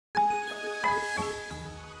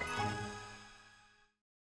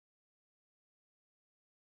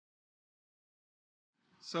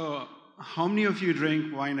So, how many of you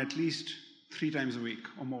drink wine at least 3 times a week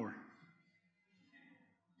or more?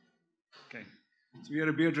 Okay. So we are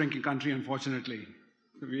a beer drinking country, unfortunately.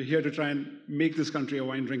 So we're here to try and make this country a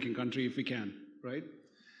wine drinking country if we can, right?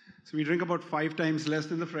 So we drink about 5 times less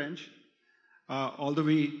than the French. Although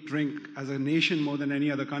we drink as a nation more than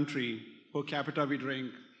any other country, per capita we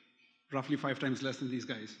drink roughly 5 times less than these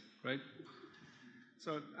guys, right?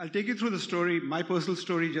 So I'll take you through the story, my personal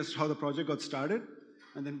story, just how the project got started,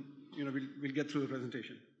 and then we'll get through the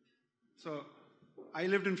presentation. So I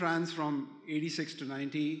lived in France from 86 to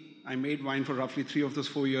 90. I made wine for roughly 3 of those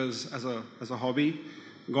 4 years as a hobby.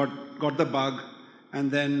 Got the bug,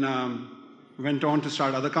 and then went on to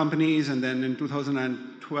start other companies, and then in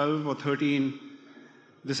 2012 or 13,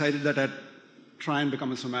 decided that I'd try and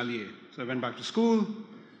become a sommelier. So I went back to school.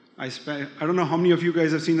 I don't know how many of you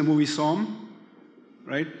guys have seen the movie Somm,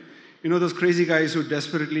 right? You know those crazy guys who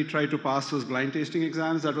desperately try to pass those blind tasting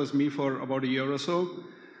exams? That was me for about a year or so.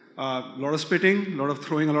 A lot of spitting, a lot of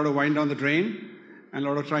throwing a lot of wine down the drain, and a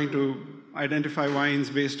lot of trying to identify wines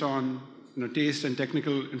based on taste and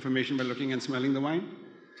technical information by looking and smelling the wine.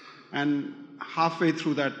 And halfway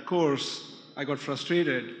through that course, I got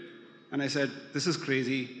frustrated, and I said, this is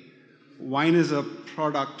crazy. Wine is a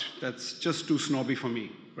product that's just too snobby for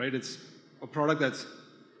me, right? It's a product that's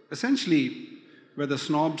essentially where the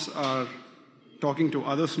snobs are talking to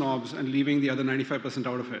other snobs and leaving the other 95%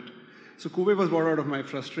 out of it. So Kuvee was born out of my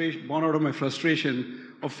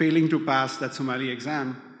frustration of failing to pass that sommelier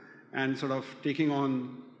exam and sort of taking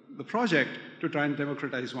on the project to try and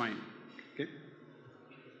democratize wine. Okay?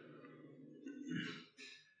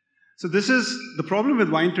 So this is the problem with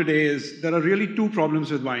wine today is there are really 2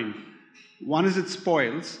 problems with wine. One is it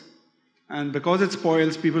spoils, and because it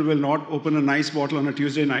spoils, people will not open a nice bottle on a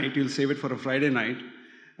Tuesday night. You'll save it for a Friday night.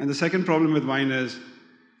 And the second problem with wine is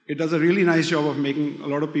it does a really nice job of making a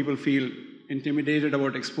lot of people feel intimidated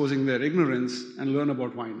about exposing their ignorance and learn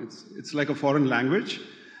about wine. It's like a foreign language,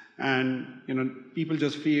 and people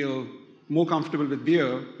just feel more comfortable with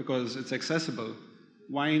beer because it's accessible.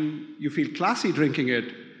 Wine, you feel classy drinking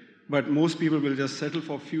it, but most people will just settle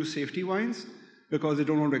for a few safety wines because they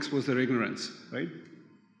don't want to expose their ignorance, right?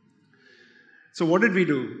 So what did we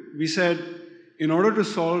do? We said, in order to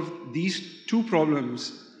solve these 2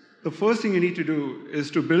 problems, the first thing you need to do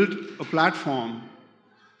is to build a platform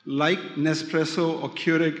like Nespresso or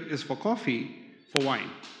Keurig is for coffee, for wine,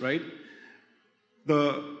 right?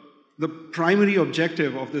 The primary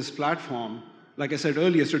objective of this platform, like I said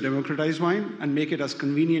earlier, is to democratize wine and make it as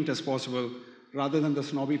convenient as possible rather than the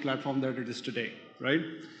snobby platform that it is today, right?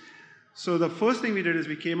 So the first thing we did is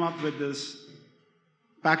we came up with this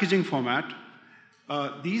packaging format.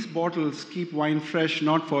 These bottles keep wine fresh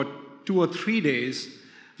not for 2 or 3 days,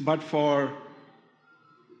 but for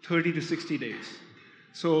 30 to 60 days.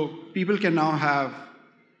 So people can now have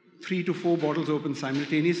 3 to 4 bottles open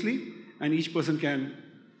simultaneously, and each person can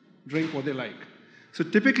drink what they like. So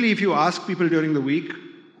typically, if you ask people during the week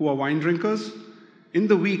who are wine drinkers, in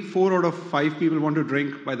the week, 4 out of 5 people want to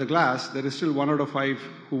drink by the glass. There is still 1 out of 5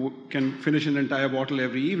 who can finish an entire bottle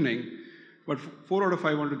every evening, but 4 out of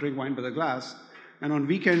 5 want to drink wine by the glass. And on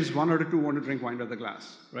weekends, 1 out of 2 want to drink wine by the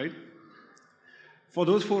glass, right? For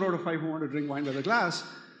those 4 out of 5 who want to drink wine by the glass,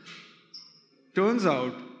 turns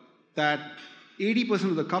out that 80%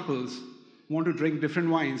 of the couples want to drink different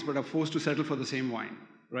wines but are forced to settle for the same wine,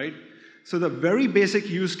 right? So the very basic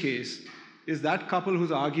use case is that couple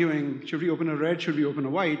who's arguing, should we open a red, should we open a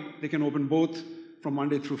white? They can open both from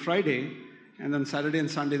Monday through Friday, and then Saturday and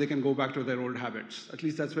Sunday they can go back to their old habits. At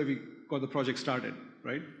least that's where we got the project started,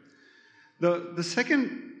 right? The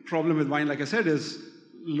second problem with wine, like I said, is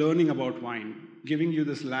learning about wine, giving you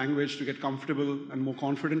this language to get comfortable and more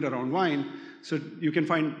confident around wine so you can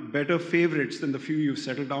find better favorites than the few you've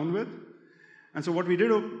settled down with. And so what we did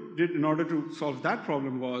in order to solve that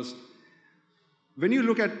problem was, when you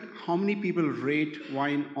look at how many people rate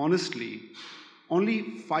wine honestly,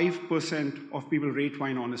 only 5% of people rate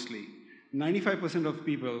wine honestly. 95% of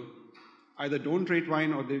people either don't rate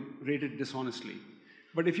wine or they rate it dishonestly.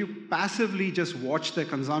 But if you passively just watch their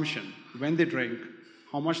consumption, when they drink,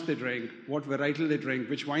 how much they drink, what varietal they drink,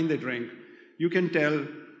 which wine they drink, you can tell,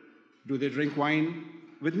 do they drink wine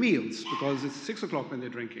with meals because it's 6 o'clock when they're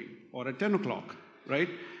drinking, or at 10 o'clock, right?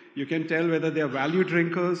 You can tell whether they're value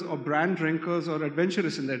drinkers or brand drinkers or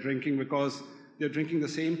adventurous in their drinking because they're drinking the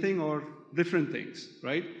same thing or different things,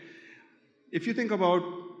 right? If you think about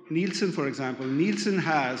Nielsen, for example, Nielsen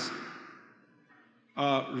has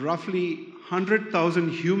roughly 100,000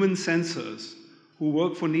 human sensors who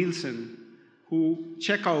work for Nielsen who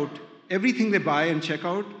check out everything they buy and check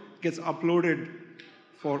out gets uploaded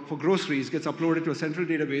for groceries gets uploaded to a central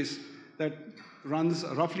database that runs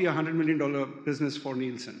roughly a $100 million business for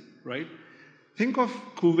Nielsen, right? Think of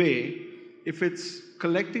Kuvee, if it's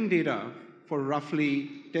collecting data for roughly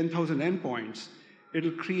 10,000 endpoints,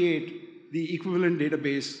 it'll create the equivalent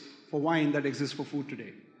database for wine that exists for food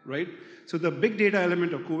today, right? So the big data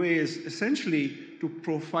element of Kuvee is essentially to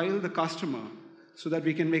profile the customer so that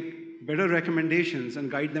we can make better recommendations and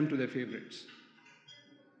guide them to their favorites.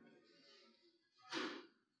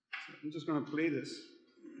 So I'm just going to play this.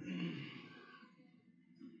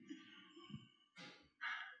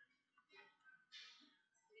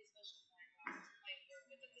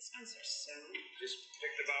 So just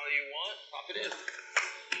pick the bottle you want, pop it in.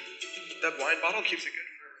 That wine bottle keeps it good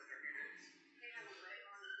for 30 days.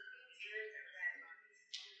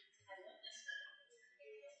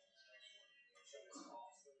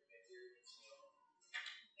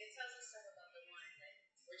 It tells us stuff about the wine, like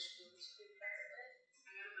which foods to pair it with.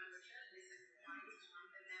 I got a membership, they send me wine each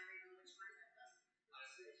month, and now we know which wine I love.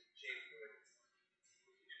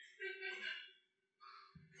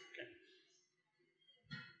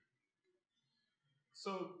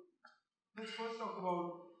 So let's first talk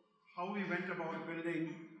about how we went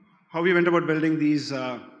about building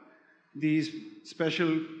these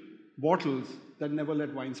special bottles that never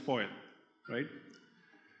let wine spoil, right?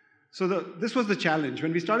 So this was the challenge.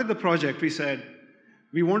 When we started the project, we said,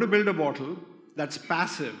 we want to build a bottle that's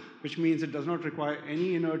passive, which means it does not require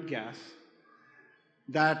any inert gas,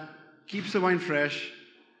 that keeps the wine fresh,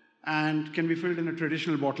 and can be filled in a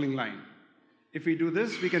traditional bottling line. If we do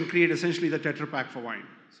this, we can create essentially the Tetra Pak for wine.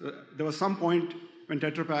 So there was some point when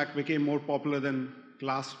Tetra Pak became more popular than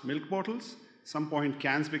glass milk bottles. Some point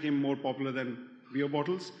cans became more popular than beer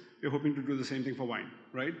bottles. We're hoping to do the same thing for wine,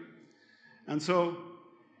 right? And so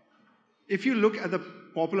if you look at the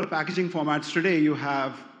popular packaging formats today, you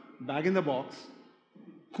have bag-in-the-box.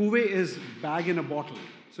 Kuvee is bag-in-a-bottle.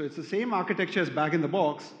 So it's the same architecture as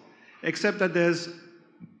bag-in-the-box, except that there's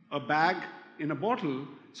a bag in a bottle.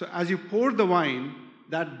 So as you pour the wine,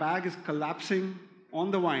 that bag is collapsing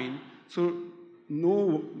on the wine, so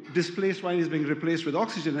no displaced wine is being replaced with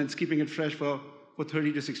oxygen, and it's keeping it fresh for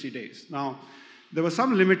 30 to 60 days. Now, there were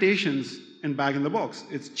some limitations in bag-in-the-box.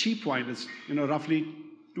 It's cheap wine. It's roughly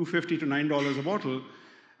 $2.50 to $9 a bottle.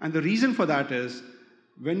 And the reason for that is,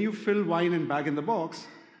 when you fill wine in bag-in-the-box,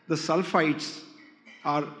 the sulfites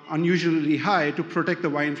are unusually high to protect the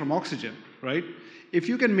wine from oxygen, right? If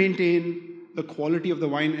you can maintain the quality of the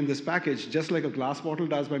wine in this package, just like a glass bottle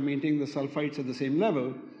does by maintaining the sulfites at the same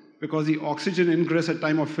level, because the oxygen ingress at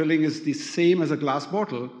time of filling is the same as a glass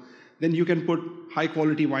bottle, then you can put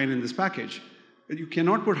high-quality wine in this package. You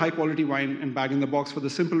cannot put high-quality wine in bag-in-the-box for the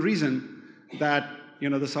simple reason that the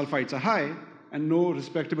sulfites are high, and no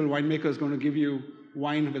respectable winemaker is going to give you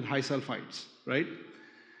wine with high sulfites, right?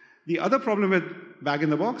 The other problem with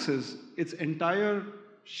bag-in-the-box is its entire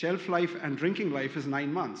shelf life and drinking life is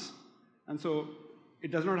 9 months. And so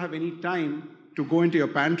it does not have any time to go into your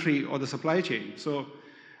pantry or the supply chain. So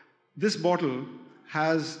this bottle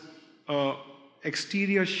has an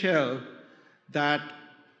exterior shell that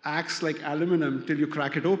acts like aluminum till you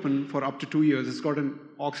crack it open for up to 2 years. It's got an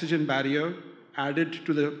oxygen barrier added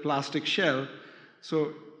to the plastic shell.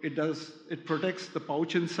 So it protects the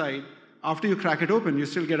pouch inside. After you crack it open, you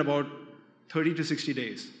still get about 30 to 60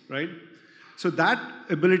 days, right? So that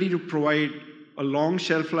ability to provide a long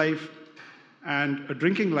shelf life and a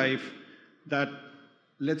drinking life that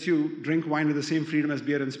lets you drink wine with the same freedom as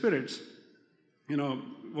beer and spirits,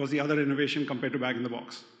 was the other innovation compared to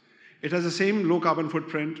bag-in-the-box. It has the same low carbon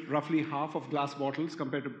footprint, roughly half of glass bottles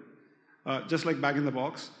compared to just like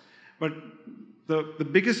bag-in-the-box. But the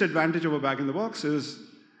biggest advantage of a bag-in-the-box is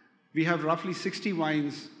we have roughly 60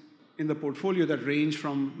 wines in the portfolio that range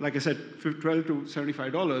from, like I said, $12 to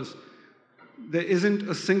 $75. There isn't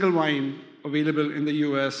a single wine available in the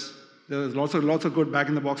US. There's lots of good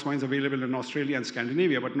bag-in-the-box wines available in Australia and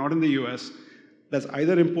Scandinavia, but not in the US, that's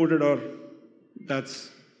either imported or that's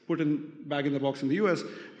put in bag-in-the-box in the US,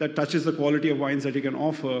 that touches the quality of wines that you can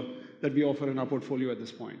offer, that we offer in our portfolio at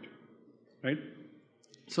this point, right?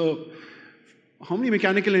 So how many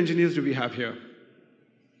mechanical engineers do we have here?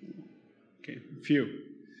 Okay, few.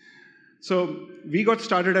 So we got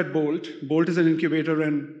started at Bolt. Bolt is an incubator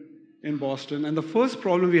in Boston, and the first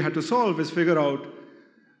problem we had to solve is figure out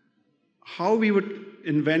how we would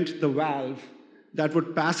invent the valve that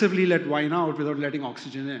would passively let wine out without letting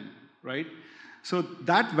oxygen in, right? So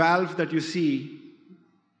that valve that you see,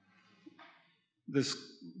 this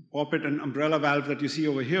poppet and umbrella valve that you see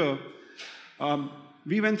over here,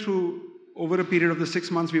 we went through, over a period of the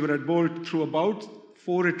 6 months we were at Bolt, through about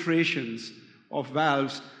 4 iterations of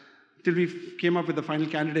valves till we came up with the final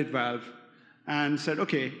candidate valve and said,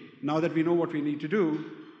 okay, now that we know what we need to do,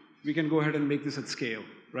 we can go ahead and make this at scale,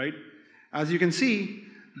 right? As you can see,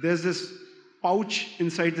 there's this pouch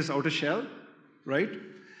inside this outer shell, right?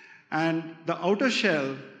 And the outer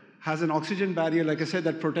shell has an oxygen barrier, like I said,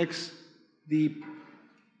 that protects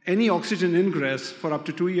any oxygen ingress for up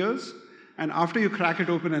to 2 years. And after you crack it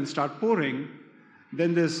open and start pouring,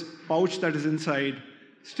 then this pouch that is inside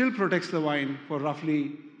still protects the wine for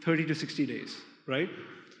roughly 30 to 60 days, right?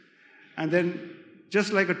 And then,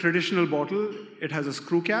 just like a traditional bottle, it has a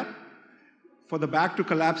screw cap. For the bag to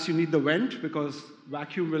collapse, you need the vent, because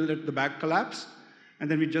vacuum will let the bag collapse. And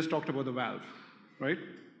then we just talked about the valve, right?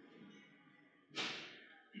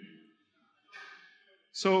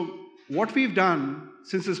 So what we've done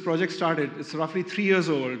since this project started, it's roughly 3 years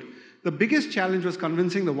old. The biggest challenge was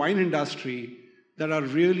convincing the wine industry that are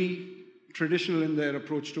really traditional in their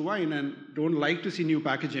approach to wine and don't like to see new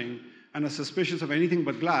packaging and are suspicious of anything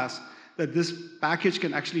but glass, that this package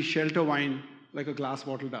can actually shelter wine like a glass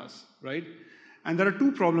bottle does, right? And there are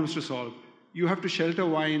two problems to solve. You have to shelter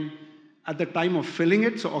wine at the time of filling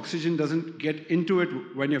it, so oxygen doesn't get into it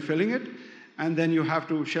when you're filling it, and then you have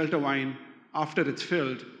to shelter wine after it's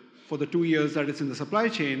filled for the 2 years that it's in the supply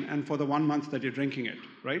chain and for the 1 month that you're drinking it,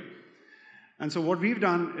 right? And so what we've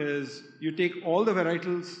done is you take all the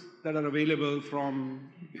varietals that are available,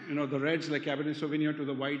 from the reds like Cabernet Sauvignon to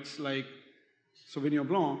the whites like Sauvignon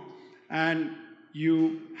Blanc, and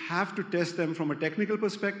you have to test them from a technical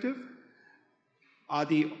perspective.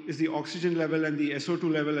 Is the oxygen level and the SO2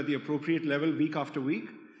 level at the appropriate level week after week,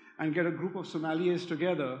 and get a group of sommeliers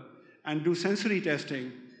together and do sensory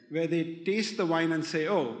testing where they taste the wine and say,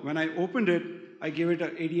 oh, when I opened it, I gave it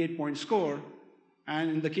an 88-point score. And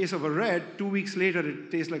in the case of a red, 2 weeks later,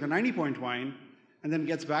 it tastes like a 90-point wine, and then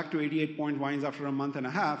gets back to 88-point wines after a month and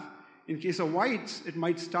a half. In case of whites, it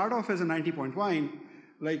might start off as a 90-point wine.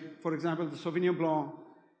 Like, for example, the Sauvignon Blanc,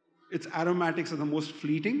 its aromatics are the most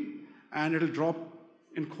fleeting, and it'll drop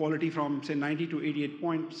in quality from, say, 90 to 88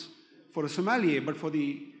 points for a sommelier, but for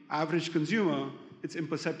the average consumer, it's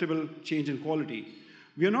imperceptible change in quality.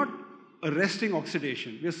 We are not arresting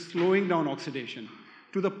oxidation, we are slowing down oxidation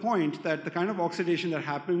to the point that the kind of oxidation that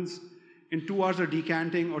happens in 2 hours of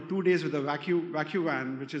decanting or 2 days with a vacuum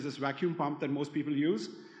van, which is this vacuum pump that most people use,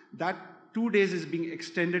 that 2 days is being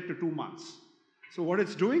extended to 2 months. So what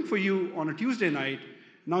it's doing for you on a Tuesday night,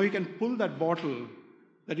 now you can pull that bottle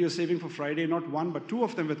that you're saving for Friday, not one, but 2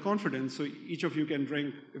 of them with confidence, so each of you can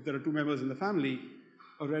drink, if there are 2 members in the family,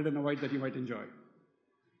 a red and a white that you might enjoy.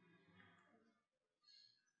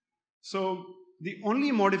 So the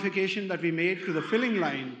only modification that we made to the filling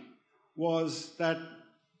line was that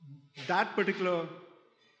that particular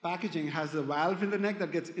packaging has a valve in the neck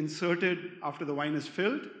that gets inserted after the wine is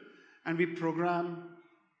filled, and we program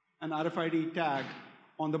an RFID tag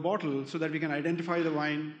on the bottle so that we can identify the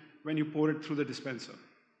wine when you pour it through the dispenser,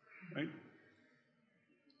 right?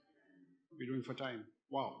 We're doing for time.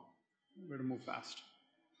 Wow, we're going to move fast.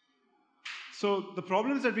 So the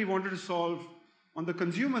problems that we wanted to solve on the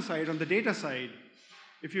consumer side, on the data side,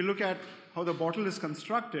 if you look at how the bottle is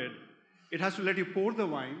constructed, it has to let you pour the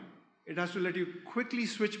wine, it has to let you quickly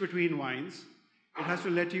switch between wines, it has to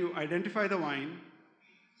let you identify the wine,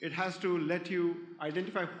 it has to let you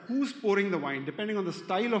identify who's pouring the wine. Depending on the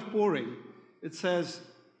style of pouring, it says,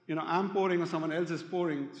 I'm pouring or someone else is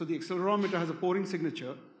pouring, so the accelerometer has a pouring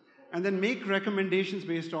signature, and then make recommendations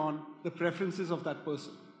based on the preferences of that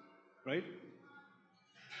person, right?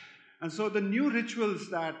 And so the new rituals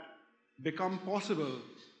that become possible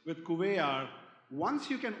with Kuvee are, once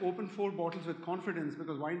you can open 4 bottles with confidence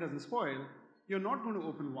because wine doesn't spoil, you're not going to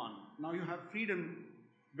open one. Now you have freedom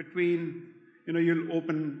between, you'll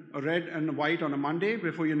open a red and a white on a Monday.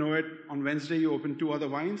 Before you know it, on Wednesday you open 2 other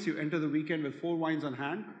wines. You enter the weekend with 4 wines on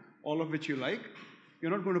hand, all of which you like.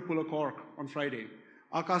 You're not going to pull a cork on Friday.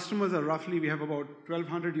 Our customers are roughly, we have about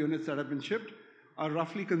 1,200 units that have been shipped, are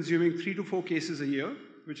roughly consuming 3 to 4 cases a year,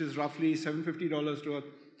 which is roughly $750 to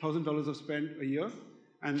 $1,000 of spend a year.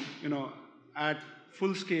 And at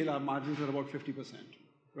full scale, our margins are about 50%,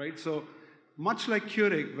 right? So much like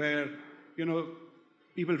Keurig, where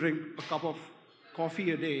people drink a cup of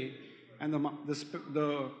coffee a day, and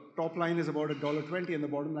the top line is about $1.20 and the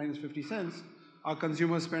bottom line is 50 cents, our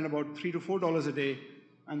consumers spend about $3 to $4 a day,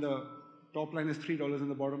 and the top line is $3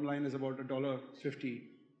 and the bottom line is about $1.50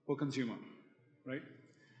 per consumer, right?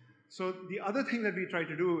 So the other thing that we try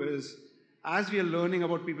to do is, as we are learning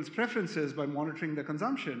about people's preferences by monitoring their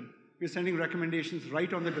consumption, we're sending recommendations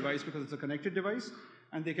right on the device because it's a connected device,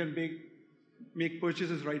 and they can make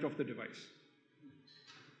purchases right off the device.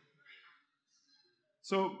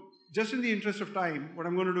 So just in the interest of time, what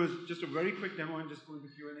I'm going to do is just a very quick demo and just go into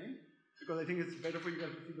Q&A, because I think it's better for you guys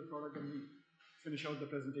to see the product and we finish out the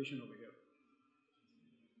presentation over here.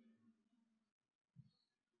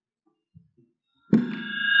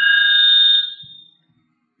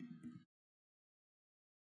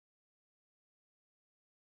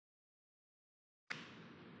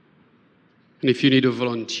 And if you need a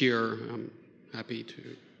volunteer, I'm happy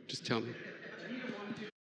to just tell me.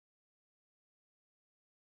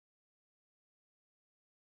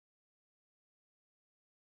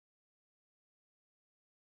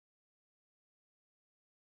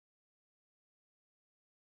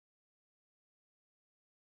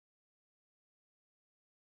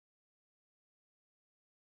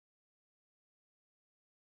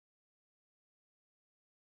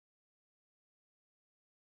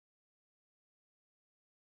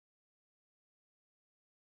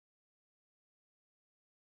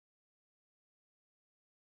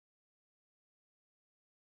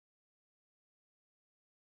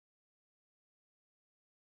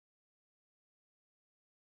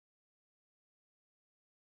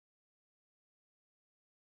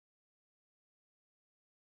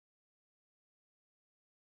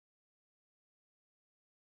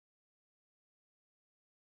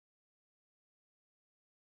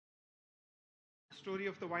 Story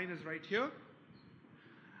of the wine is right here.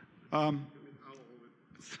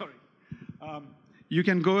 Sorry. You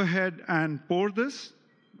can go ahead and pour this.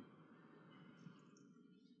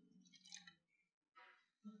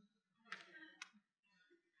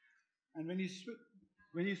 And when you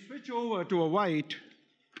switch over to a white,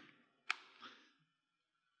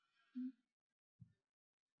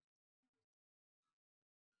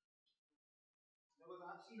 there was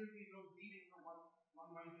absolutely no bleeding from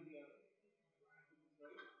one wine to the other.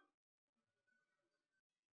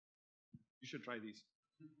 You should try these.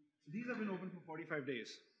 These have been open for 45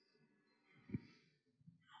 days.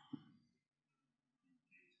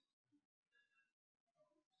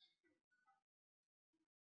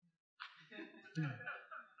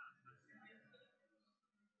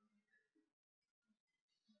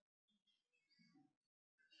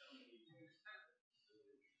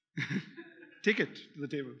 Take it to the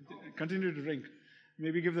table. Continue to drink.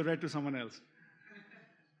 Maybe give the red to someone else.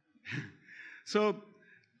 So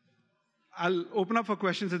I'll open up for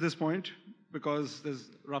questions at this point because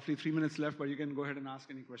there's roughly 3 minutes left, but you can go ahead and ask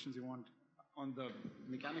any questions you want on the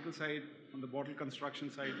mechanical side, on the bottle construction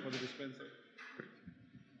side, for the dispenser.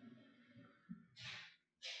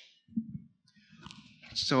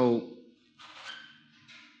 So,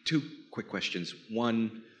 two quick questions.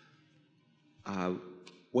 One,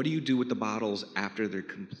 what do you do with the bottles after they're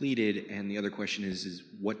completed? And the other question is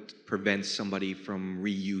what prevents somebody from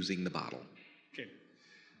reusing the bottle? Okay.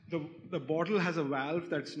 The bottle has a valve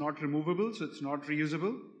that's not removable, so it's not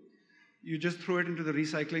reusable. You just throw it into the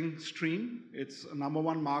recycling stream. It's a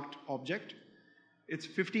 #1 marked object. It's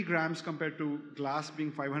 50 grams compared to glass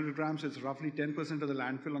being 500 grams. It's roughly 10% of the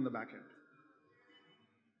landfill on the back end.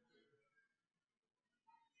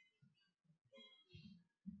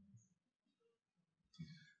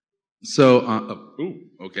 So,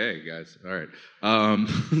 okay, guys. All right.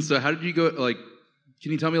 So how did you go, like,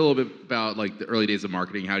 can you tell me a little bit about, like, the early days of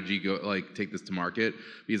marketing? How did you go, like, take this to market?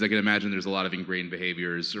 Because I can imagine there's a lot of ingrained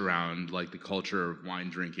behaviors around, like, the culture of wine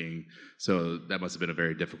drinking. So that must have been a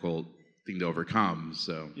very difficult thing to overcome,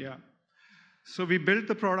 so. Yeah. So we built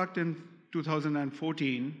the product in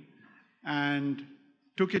 2014 and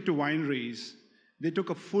took it to wineries. They took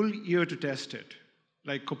a full year to test it.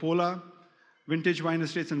 Like Coppola, Vintage Wine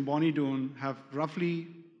Estates, and Bonnie Doon have roughly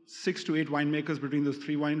 6 to 8 winemakers between those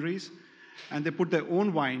 3 wineries. And they put their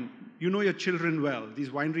own wine. You know your children well. These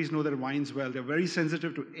wineries know their wines well. They're very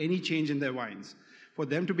sensitive to any change in their wines. For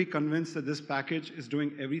them to be convinced that this package is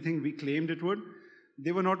doing everything we claimed it would,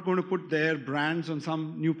 they were not going to put their brands on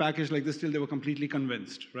some new package like this till they were completely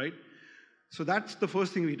convinced, right? So that's the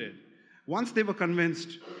first thing we did. Once they were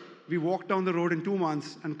convinced, we walked down the road in 2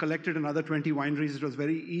 months and collected another 20 wineries. It was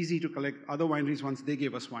very easy to collect other wineries once they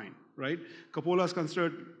gave us wine, right? Coppola is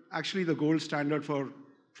considered actually the gold standard for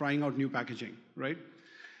trying out new packaging, right?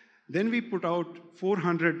 Then we put out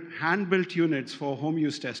 400 hand-built units for home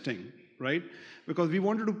use testing, right? Because we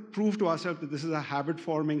wanted to prove to ourselves that this is a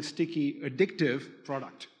habit-forming, sticky, addictive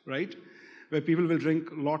product, right? Where people will drink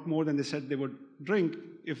a lot more than they said they would drink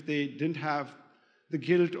if they didn't have the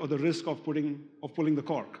guilt or the risk of pulling the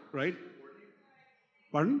cork, right?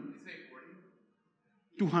 Pardon? Did you say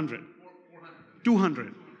 40? 200.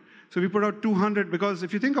 200. So we put out 200 because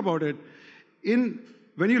if you think about it,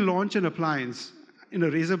 when you launch an appliance in a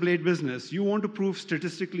razor blade business, you want to prove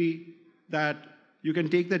statistically that you can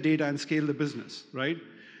take the data and scale the business, right?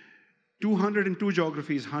 202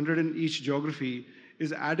 geographies, 100 in each geography,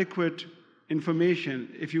 is adequate information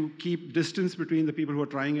if you keep distance between the people who are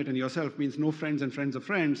trying it and yourself, means no friends and friends of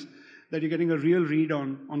friends, that you're getting a real read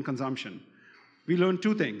on consumption. We learned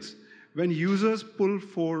two things. When users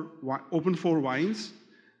open 4 wines,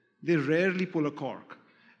 they rarely pull a cork.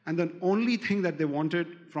 And the only thing that they wanted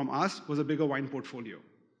from us was a bigger wine portfolio.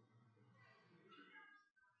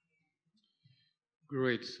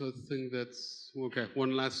 Great. So I think that's okay.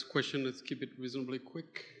 One last question. Let's keep it reasonably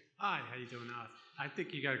quick. Hi, how you doing? I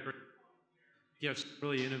think you got a great, you have some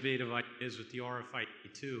really innovative ideas with the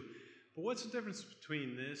RFID too. But what's the difference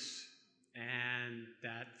between this and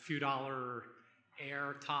that few dollar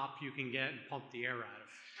air top you can get and pump the air out of?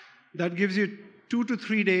 That gives you 2 to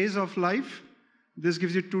 3 days of life. This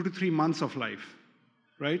gives you 2 to 3 months of life,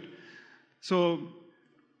 right? So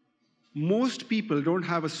most people don't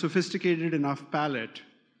have a sophisticated enough palate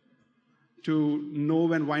to know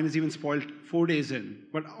when wine is even spoiled 4 days in.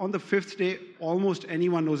 But on the 5th day, almost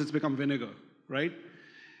anyone knows it's become vinegar, right?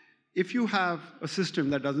 If you have a system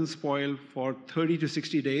that doesn't spoil for 30 to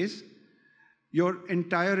 60 days, your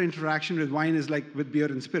entire interaction with wine is like with beer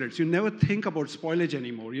and spirits. You never think about spoilage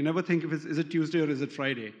anymore. You never think is it Tuesday or is it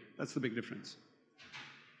Friday? That's the big difference.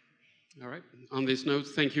 All right. On this note,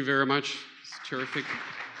 thank you very much. It's terrific.